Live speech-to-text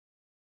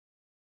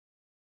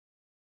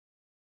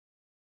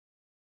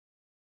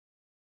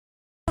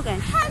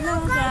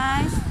Hello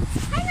guys.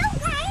 Hello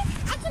guys.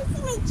 I can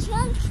see my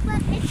church, but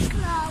it's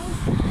closed.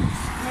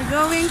 We're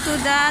going to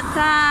the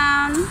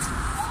town.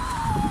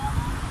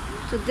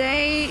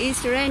 Today is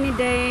rainy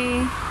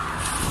day.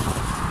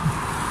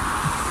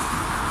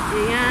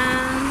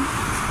 Ayan.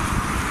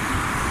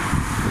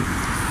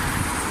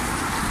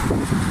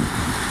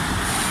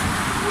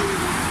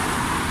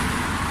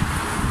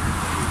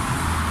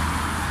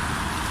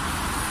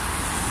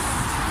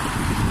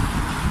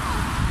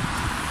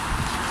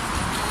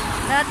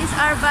 That is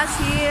our bus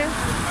here.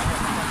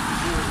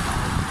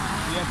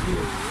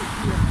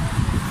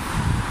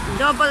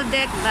 Double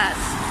deck bus.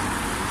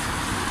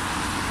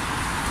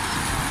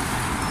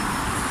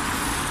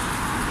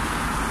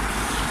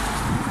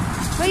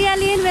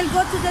 Kuya-Lin will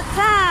go to the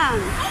town.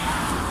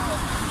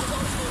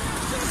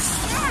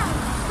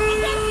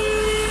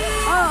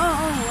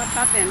 Oh, what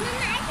happened?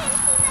 Mama, I can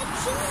see my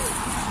shoes.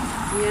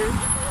 Yeah.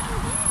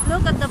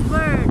 Look at the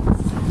birds.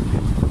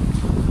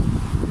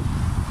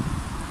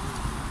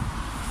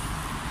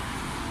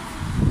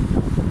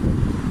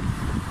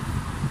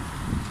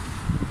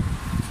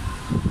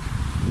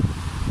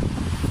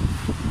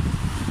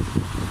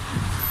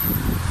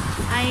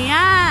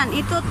 Ayan,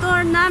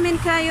 itutour namin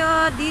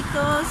kayo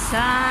dito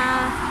sa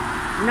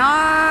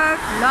North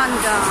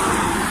London.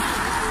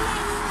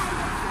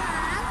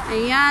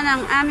 Ayan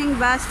ang aming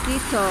bus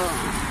dito.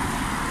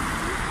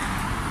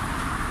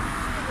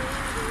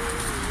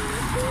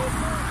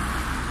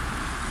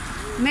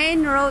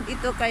 Main road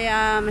ito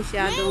kaya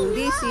masyadong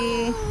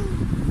busy.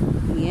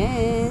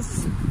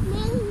 Yes.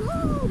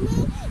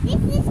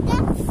 This is the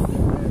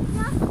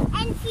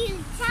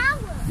Enfield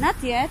Tower. Not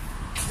yet.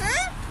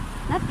 Huh?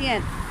 Not yet.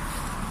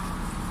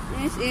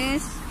 This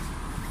is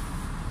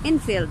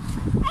Enfield.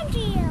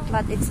 Enfield.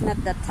 But it's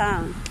not the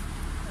town.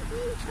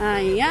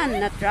 Ayan,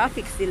 na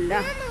traffic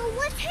sila. Mama,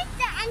 what is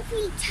the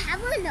Enfield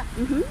Tower?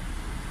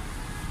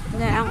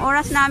 Ang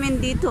oras namin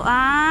dito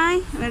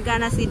ay, we're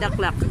gonna see the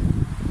clock.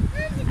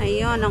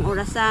 Ayun, ang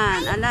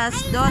orasan. Alas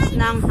 2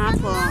 ng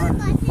hapon.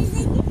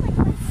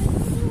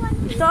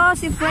 Ito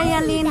si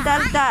Freya-Lin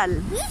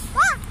Daldal.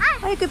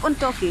 I keep on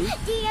talking.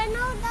 Do you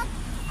know that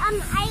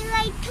I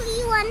like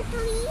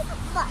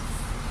 313 bus?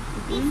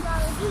 Do you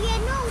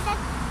know that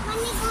when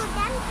we go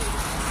down,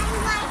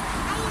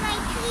 I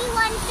like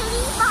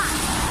 313 bus?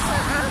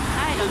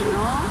 I don't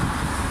know.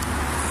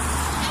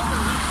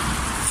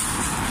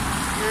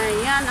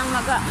 Ayan,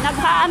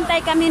 naghaantay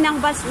kami ng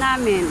bus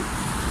namin.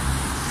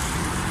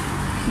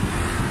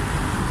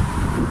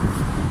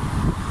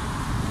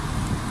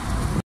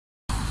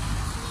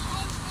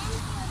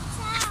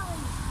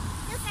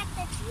 Look at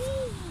the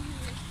tree.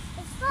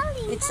 It's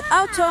falling It's down.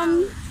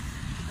 autumn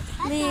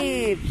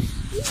leaves.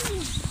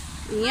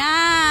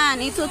 Yan,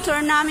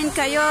 itutour namin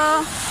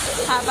kayo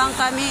habang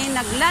kami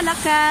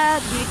naglalakad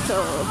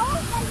dito.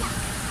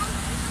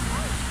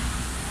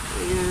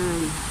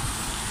 Ayan.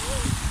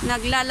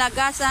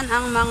 Naglalagasan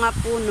ang mga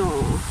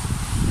puno.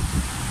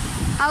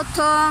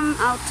 Autumn,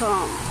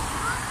 autumn.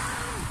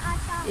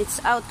 It's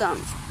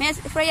autumn.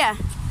 Miss Freya.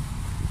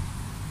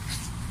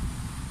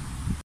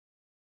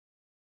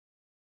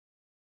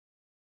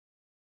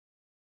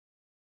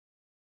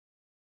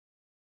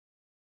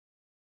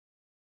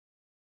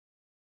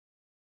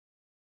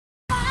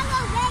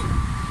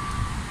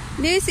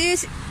 This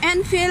is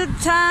Enfield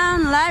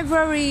Town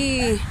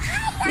Library.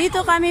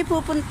 Dito kami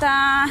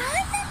pupunta.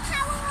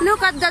 Look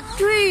at that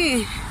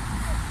tree.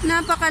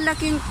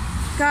 Napakalaking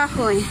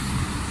kahoy.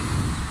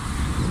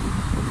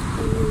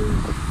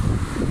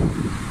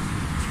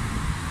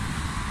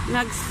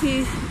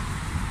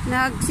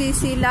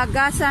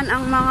 Nagsisilagasan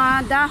ang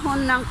mga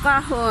dahon ng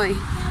kahoy.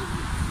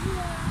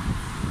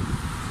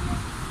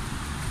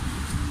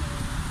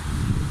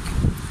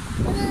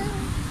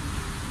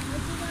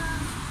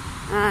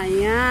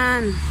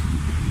 Ayan.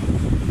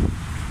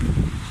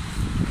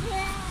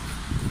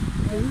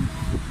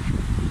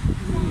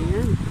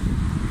 Ayan.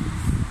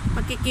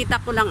 Pakikita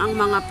ko lang ang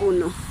mga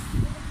puno.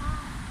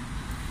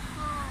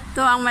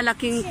 Ito ang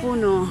malaking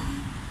puno.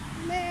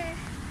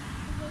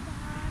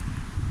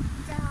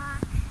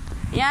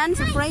 Yan,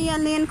 si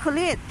Freya-Lin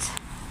kulit.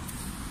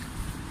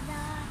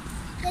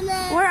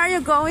 Where are you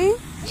going?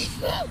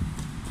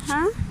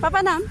 Huh?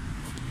 Papa Nam?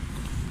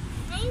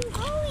 I'm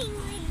going.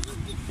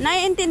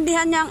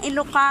 Naiintindihan niya ang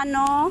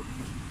Ilocano.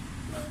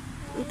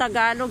 Ang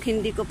Tagalog,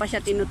 hindi ko pa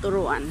siya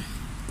tinuturuan.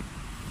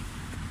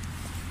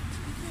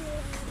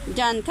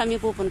 Diyan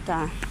kami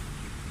pupunta.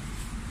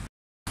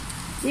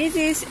 This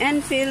is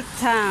Enfield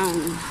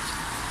Town.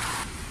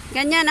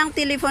 Ganyan ang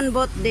telephone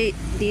booth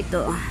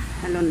dito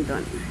sa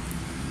London.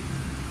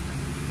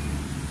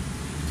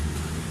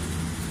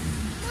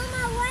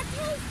 Mama, what?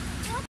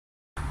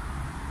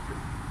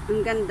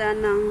 Ang ganda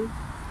ng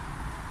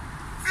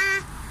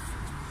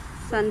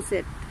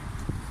sunset.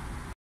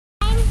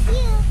 I'm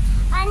here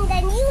on the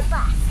new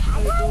bus.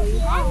 I'm going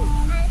home.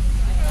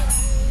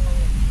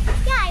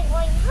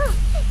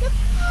 Look,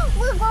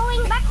 we're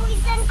going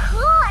backwards and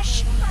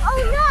crash.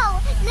 Oh no!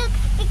 Look,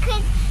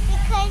 because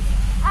there's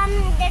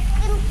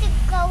going to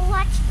go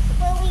watch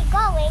where we're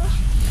going.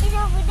 It's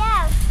over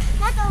there.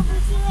 Not over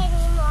here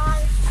anymore.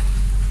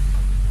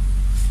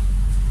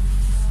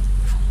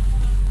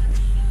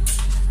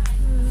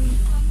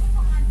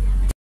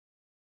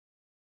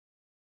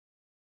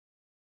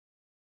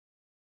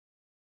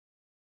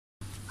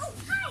 Oh,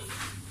 hi.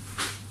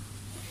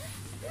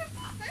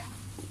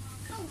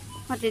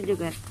 What did you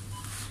get?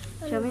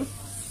 Show me.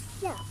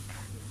 Milk.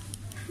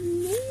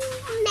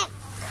 Milk.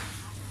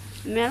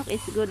 Milk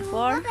is good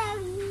for?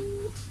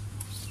 Strawberry.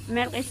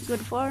 Milk is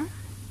good for?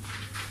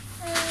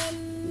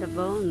 The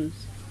bones.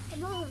 The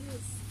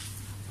bones.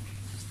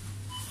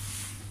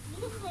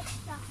 Look at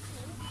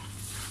something.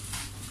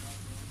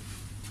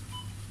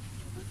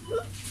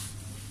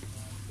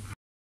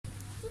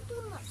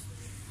 Too much.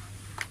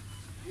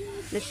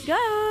 Let's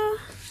go!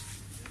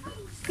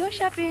 Go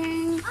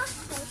shopping! Oh,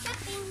 go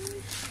shopping.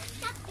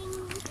 Shopping.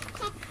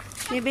 Shop.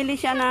 Bibili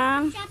siya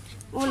ng Shop.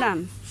 ulam.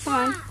 Come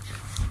on.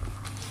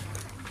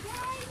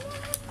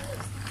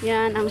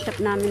 Yan ang shop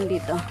namin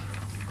dito.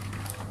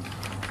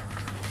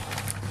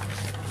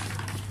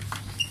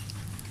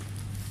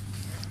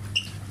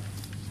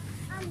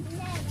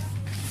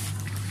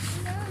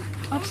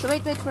 Oops,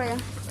 wait for you.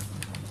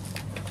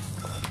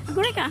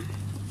 Guri ka.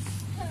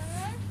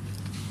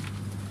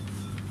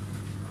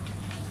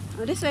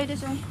 Oh, this way.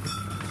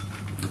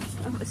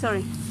 Oh,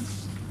 sorry.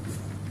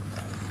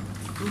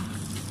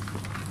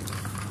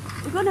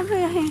 Go na,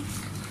 Freya. Hey.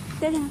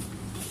 There you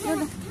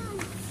go.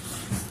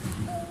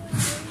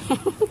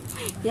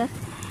 Yes.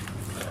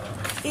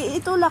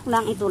 Itulak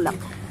lang, itulak.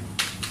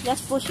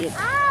 Just push it.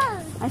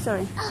 Ay,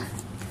 sorry.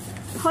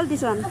 Hold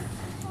this one.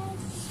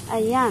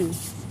 Ayan.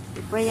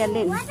 Freya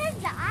Lynn. What is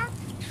that?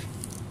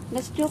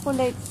 That's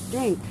chocolate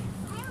drink.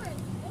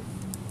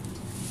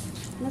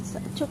 That's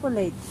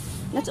chocolate.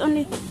 That's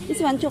only, this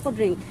one, chocolate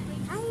drink.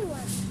 I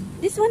want.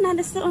 This one,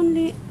 that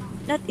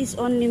is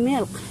only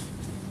milk.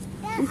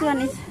 This one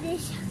is,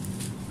 This.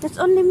 that's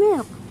only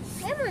milk.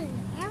 Lemon.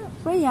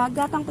 Freya,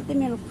 gatang pati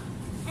milk.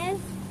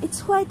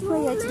 It's white,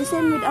 Freya. It's the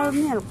same with our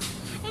milk.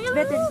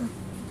 Better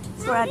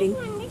for adding.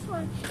 This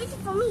one. This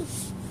is for me.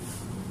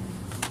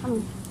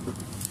 Come on.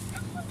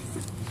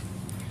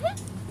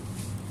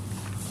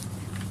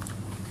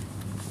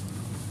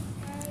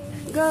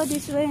 Go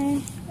this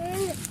way.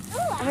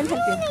 Oh, I will help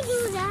you. wanna do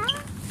that.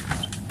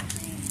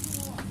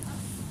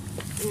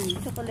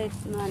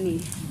 Chocolate money.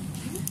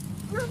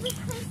 No,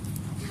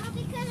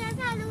 because that's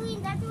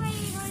Halloween. That's why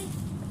you're going.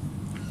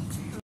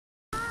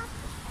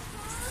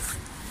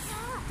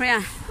 Freya,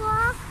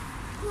 Walk,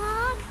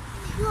 walk,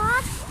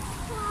 walk,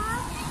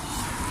 walk.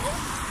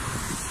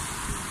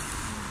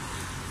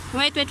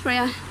 wait,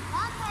 Freya.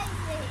 Walk like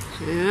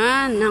this.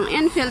 Ayan, ng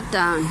Enfield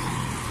Town.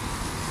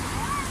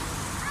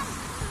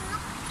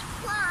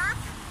 Walk,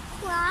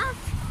 walk.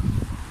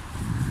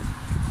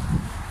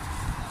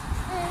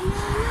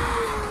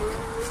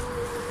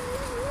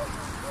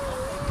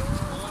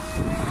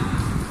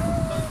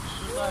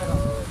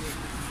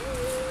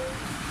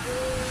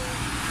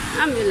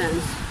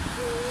 Ambulance.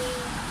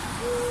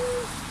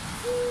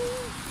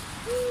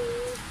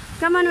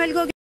 Come on, we'll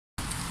go.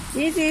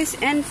 This is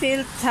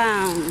Enfield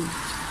Town.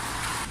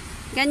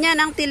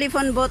 Ganyan ang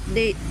telephone booth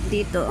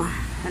dito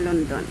sa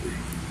London.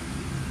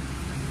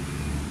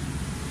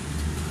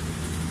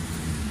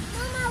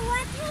 Mama,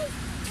 what is...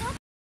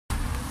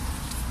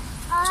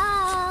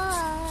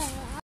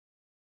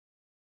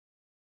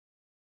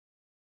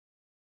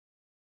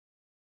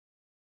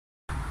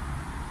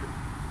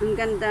 Ang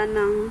ganda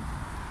ng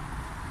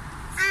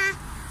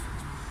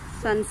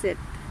sunset.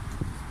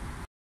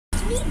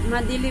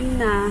 Madilim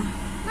na.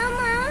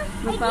 Mama,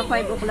 Magpa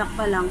 5 o'clock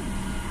pa lang.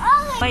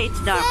 Why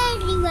it's dark?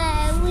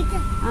 Everywhere with the...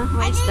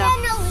 Why it's dark?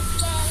 know which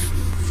way.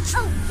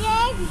 Oh,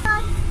 there's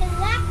not the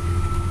left.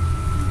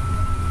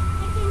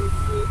 I can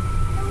see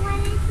the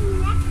one is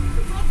next to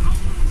it. I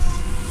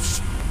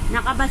can...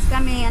 Nakabas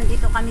kami.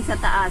 Andito kami sa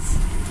taas.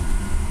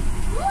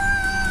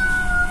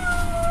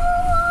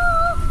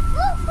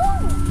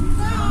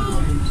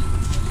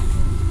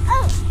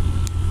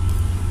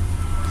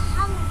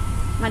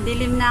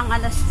 Madilim na ang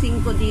alas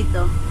 5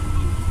 dito.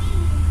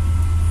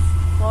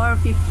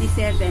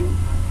 4:57.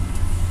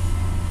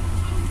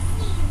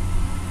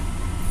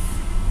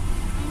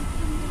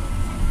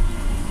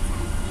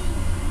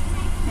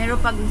 Pero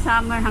pag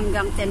summer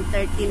hanggang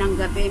 10:30 ng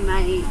gabi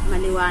may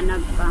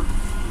maliwanag pa.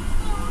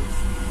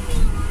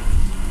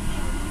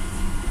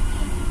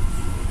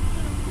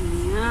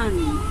 Ayan.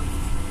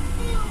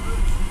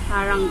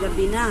 Parang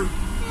gabi na.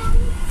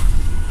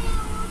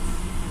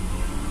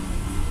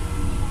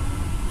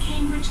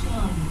 Cambridge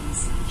Gardens.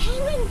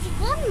 Cambridge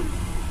Gardens.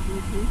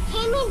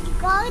 Cambridge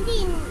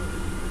Garden.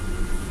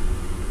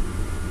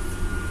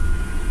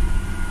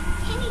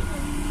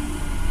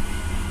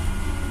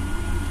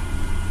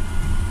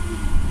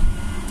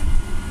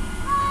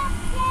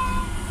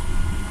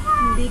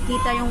 Hindi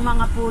kita yung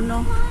mga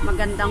puno.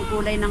 Magandang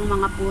kulay ng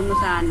mga puno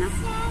sana.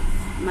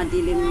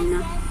 Madilim na.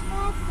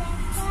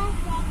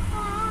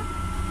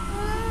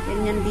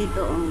 Ganyan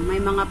dito, oh.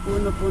 May mga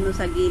puno-puno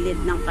sa gilid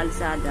ng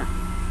kalsada.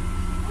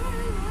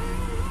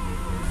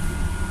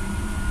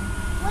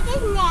 What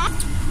is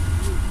next?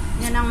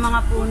 Yan ang mga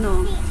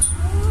puno.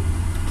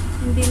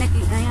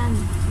 Ayan,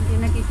 hindi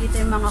nakikita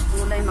yung mga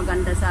kulay.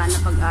 Maganda sana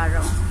pag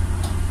araw.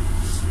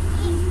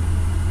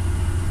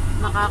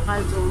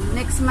 Makakalbo.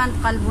 Next month,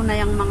 kalbo na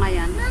yung mga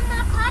yan. Mama,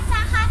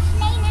 Kota has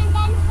lane and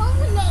then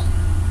holy.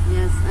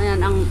 Yes,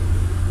 ayan ang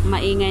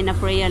maingay na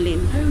prayalin.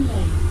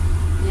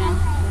 Yan.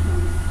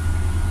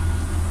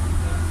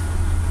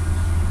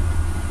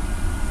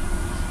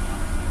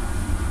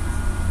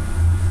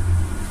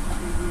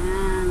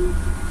 Ayan.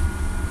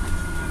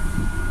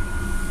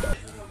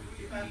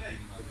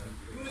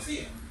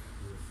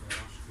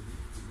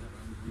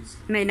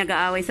 May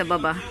nag-aaway sa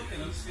baba.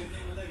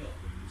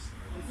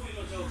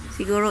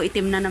 Siguro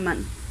itim na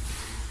naman.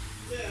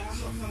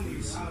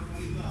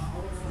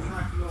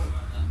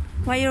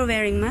 Why you're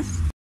wearing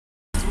mask?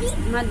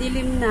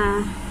 Madilim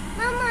na.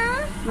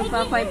 Mama,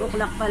 Magpa 5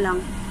 o'clock pa lang.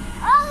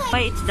 oh,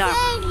 Why it's dark?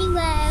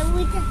 everywhere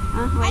with the,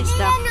 Why I it's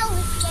dark? didn't know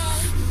it's there.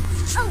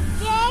 Oh,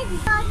 there's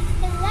not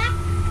the left.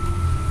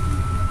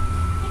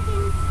 I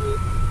can see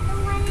the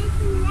one is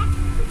next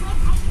to it.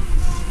 I can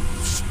go.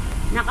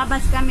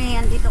 Nakabas kami.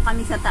 Andito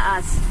kami sa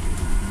taas.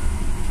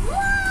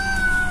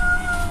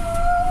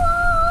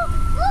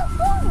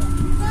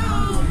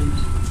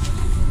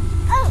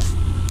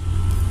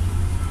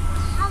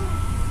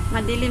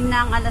 Madilim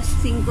na ang alas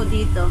 5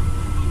 dito.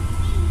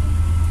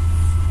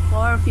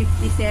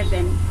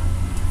 4:57.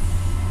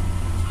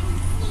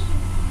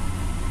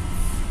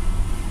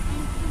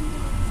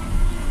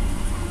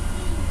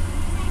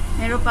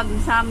 Pero pag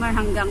summer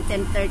hanggang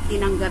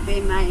 10:30 ng gabi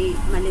may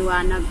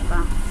maliwanag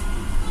pa.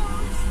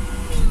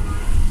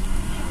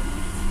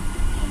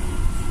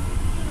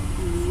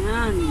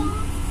 Ayan.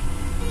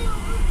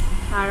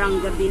 Parang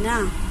gabi na.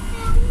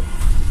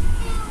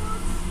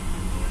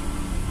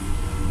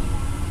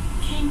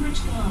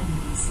 Cambridge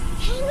Gardens.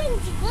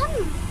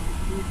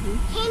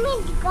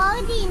 Cambridge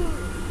Garden.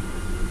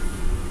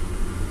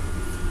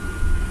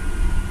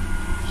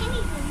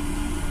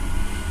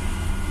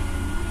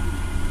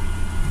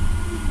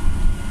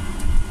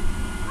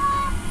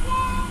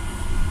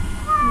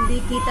 Hindi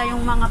kita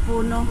yung mga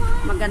puno.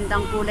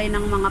 Magandang kulay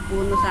ng mga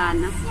puno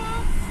sana.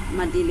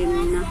 Madilim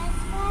na.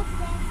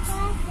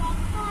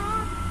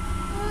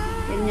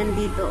 Ganyan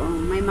dito, oh.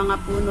 May mga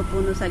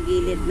puno-puno sa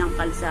gilid ng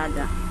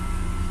kalsada.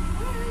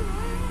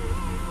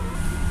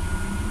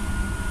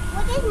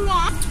 What is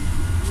that?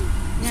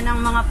 Yan ang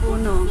mga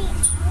puno.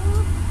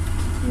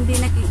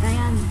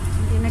 Ayan,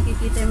 hindi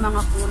nakikita yung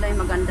mga kulay.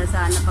 Maganda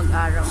sana pag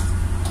araw.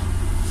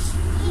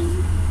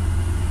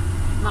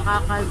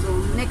 Makakalbo.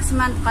 Next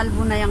month,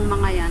 kalbo na yung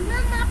mga yan.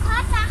 Mama,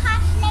 Kota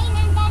has lane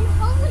and then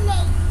holy.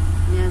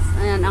 Yes,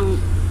 ayan ang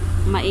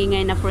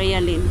maingay na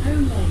prayalin.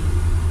 Yan.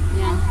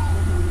 Ayan.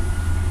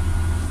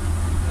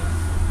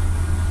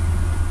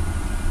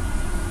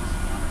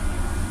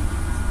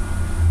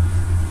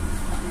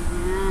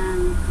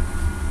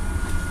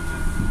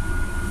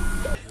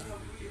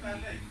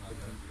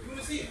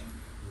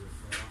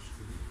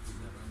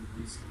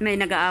 May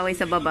nag-aaway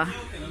sa baba.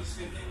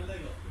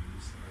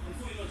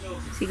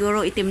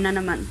 Siguro itim na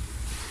naman.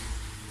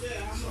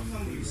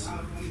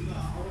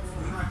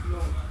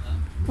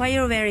 Why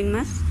you're wearing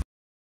mask?